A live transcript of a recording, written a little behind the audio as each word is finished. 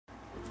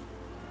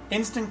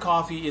Instant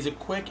coffee is a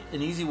quick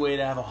and easy way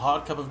to have a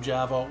hot cup of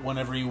Java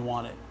whenever you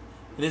want it.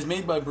 It is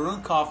made by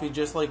brewing coffee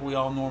just like we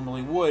all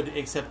normally would,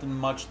 except in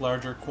much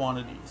larger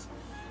quantities.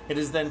 It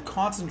is then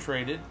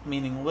concentrated,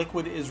 meaning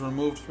liquid is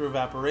removed through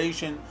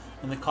evaporation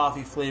and the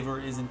coffee flavor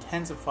is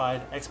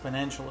intensified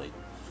exponentially.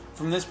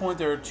 From this point,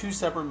 there are two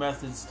separate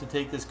methods to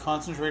take this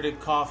concentrated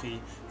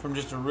coffee from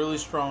just a really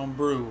strong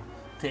brew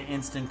to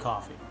instant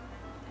coffee.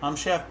 I'm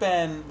Chef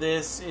Ben,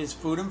 this is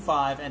Food in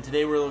 5, and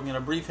today we're looking at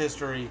a brief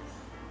history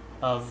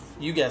of,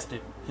 you guessed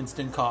it,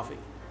 instant coffee.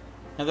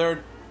 Now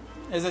there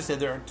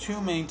are two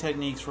main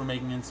techniques for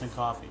making instant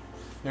coffee.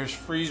 There's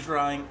freeze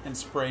drying and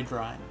spray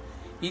drying.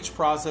 Each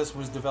process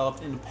was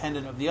developed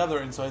independent of the other,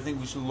 and so I think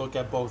we should look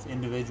at both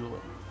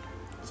individually.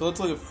 So let's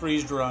look at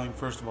freeze drying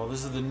first of all.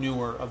 This is the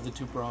newer of the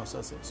two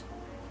processes.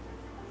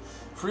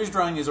 Freeze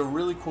drying is a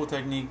really cool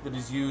technique that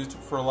is used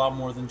for a lot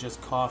more than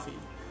just coffee.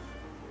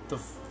 The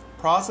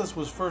process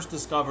was first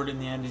discovered in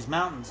the Andes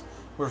Mountains,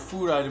 where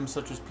food items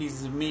such as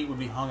pieces of meat would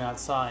be hung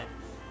outside.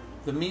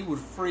 The meat would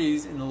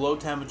freeze in the low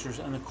temperatures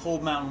and the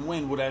cold mountain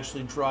wind would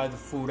actually dry the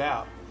food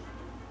out.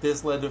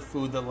 This led to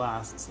food that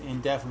lasts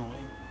indefinitely.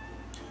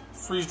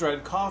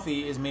 Freeze-dried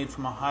coffee is made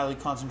from a highly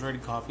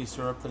concentrated coffee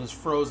syrup that is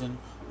frozen,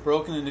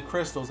 broken into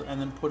crystals,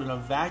 and then put in a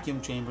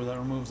vacuum chamber that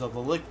removes all the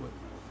liquid.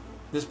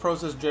 This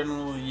process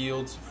generally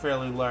yields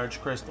fairly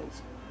large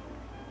crystals.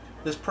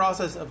 This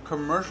process of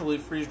commercially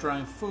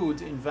freeze-drying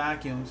foods in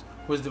vacuums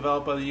was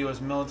developed by the U.S.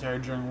 military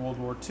during World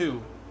War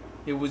II.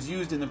 It was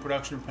used in the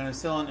production of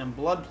penicillin and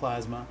blood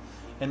plasma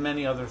and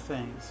many other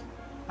things.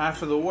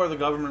 After the war, the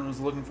government was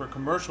looking for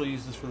commercial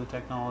uses for the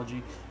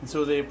technology, and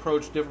so they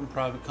approached different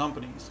private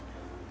companies.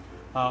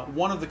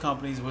 One of the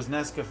companies was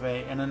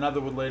Nescafe, and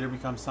another would later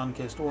become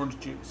Sunkist Orange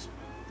Juice.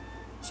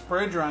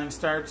 Spray drying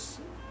starts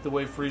the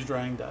way freeze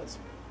drying does.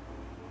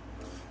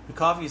 The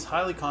coffee is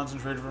highly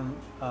concentrated,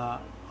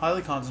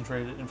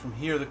 and from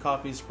here the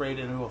coffee is sprayed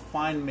into a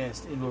fine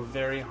mist into a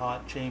very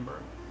hot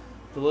chamber.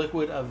 The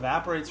liquid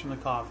evaporates from the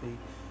coffee,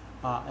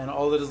 and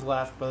all that is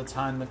left by the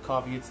time the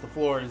coffee hits the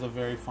floor is a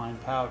very fine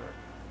powder.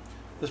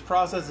 This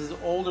process is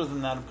older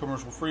than that of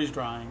commercial freeze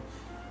drying,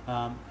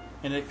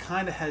 and it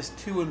kind of has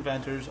two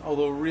inventors,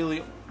 although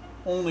really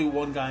only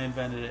one guy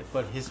invented it,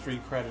 but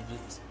history credits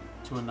it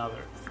to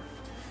another.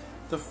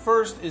 The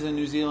first is a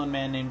New Zealand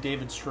man named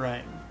David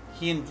Strang.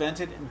 He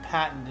invented and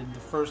patented the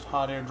first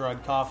hot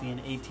air-dried coffee in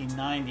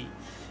 1890,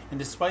 and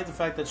despite the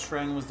fact that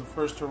Strang was the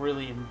first to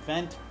really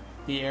invent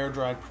the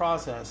air-dried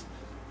process,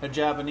 a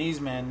Japanese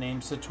man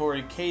named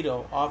Satoru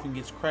Kato often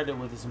gets credit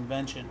with his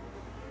invention.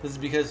 This is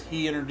because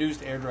he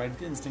introduced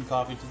air-dried instant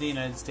coffee to the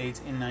United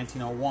States in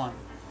 1901.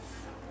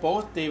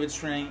 Both David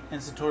Strang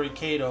and Satoru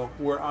Kato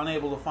were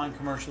unable to find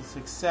commercial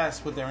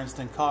success with their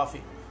instant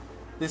coffee.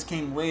 This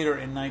came later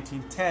in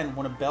 1910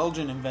 when a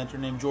Belgian inventor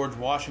named George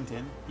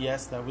Washington,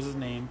 yes, that was his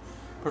name,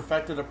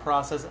 perfected a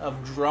process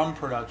of drum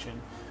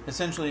production,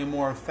 essentially a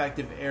more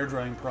effective air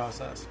drying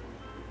process.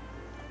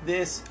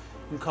 This,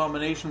 in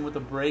combination with the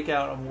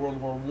breakout of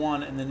World War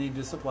I and the need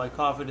to supply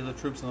coffee to the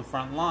troops on the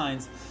front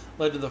lines,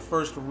 led to the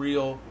first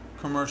real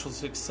commercial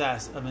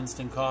success of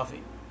instant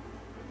coffee.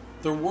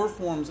 There were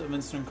forms of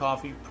instant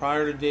coffee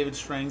prior to David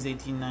Strang's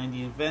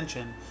 1890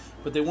 invention,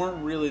 but they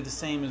weren't really the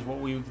same as what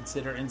we would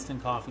consider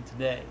instant coffee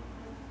today.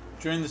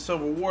 During the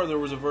Civil War, there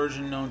was a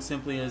version known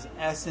simply as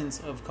essence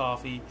of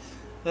coffee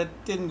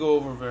that didn't go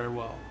over very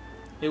well.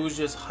 It was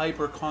just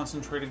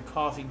hyper-concentrated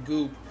coffee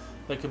goop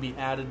that could be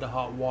added to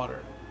hot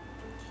water.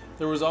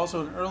 There was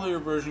also an earlier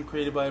version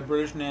created by a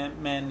British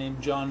man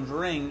named John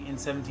Dring in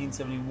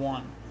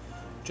 1771.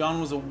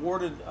 John was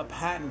awarded a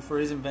patent for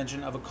his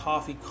invention of a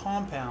coffee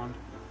compound,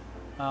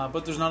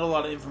 but there's not a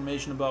lot of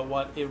information about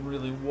what it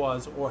really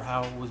was or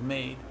how it was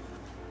made.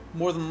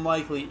 More than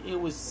likely,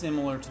 it was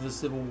similar to the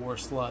Civil War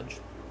sludge.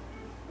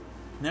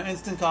 Now,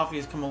 instant coffee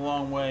has come a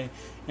long way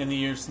in the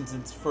years since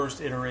its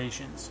first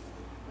iterations.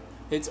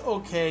 It's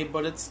okay,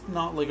 but it's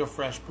not like a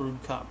fresh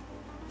brewed cup.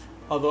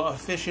 Although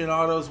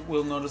aficionados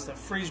will notice that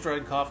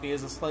freeze-dried coffee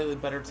has a slightly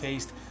better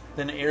taste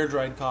than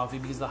air-dried coffee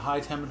because the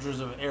high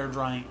temperatures of air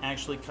drying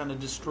actually kind of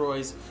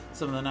destroys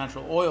some of the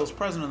natural oils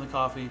present in the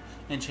coffee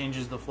and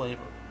changes the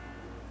flavor.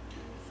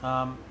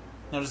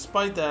 Now,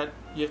 despite that,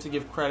 you have to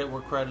give credit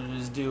where credit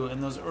is due,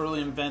 and those early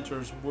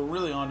inventors were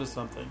really onto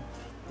something.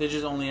 They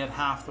just only had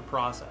half the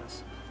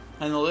process.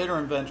 And the later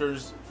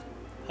inventors,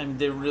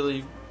 they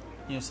really,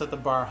 set the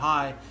bar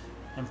high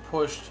and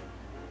pushed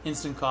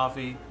instant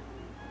coffee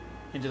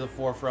into the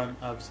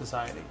forefront of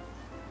society.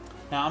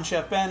 Now, I'm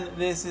Chef Ben,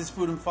 this is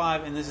Food in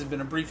 5, and this has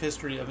been a brief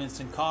history of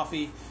instant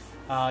coffee.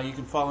 You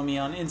can follow me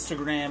on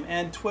Instagram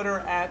and Twitter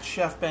at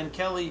Chef Ben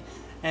Kelly,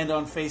 and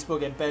on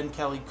Facebook at Ben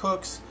Kelly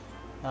Cooks.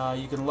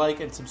 You can like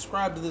and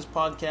subscribe to this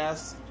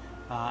podcast.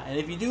 And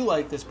if you do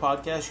like this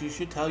podcast, you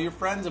should tell your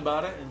friends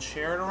about it and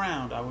share it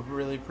around. I would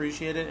really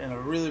appreciate it, and I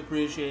really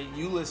appreciate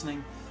you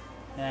listening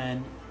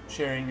and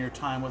sharing your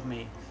time with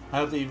me. I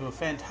hope that you have a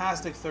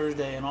fantastic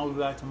Thursday, and I'll be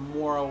back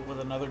tomorrow with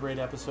another great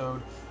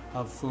episode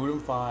of Food in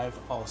 5.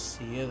 I'll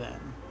see you then.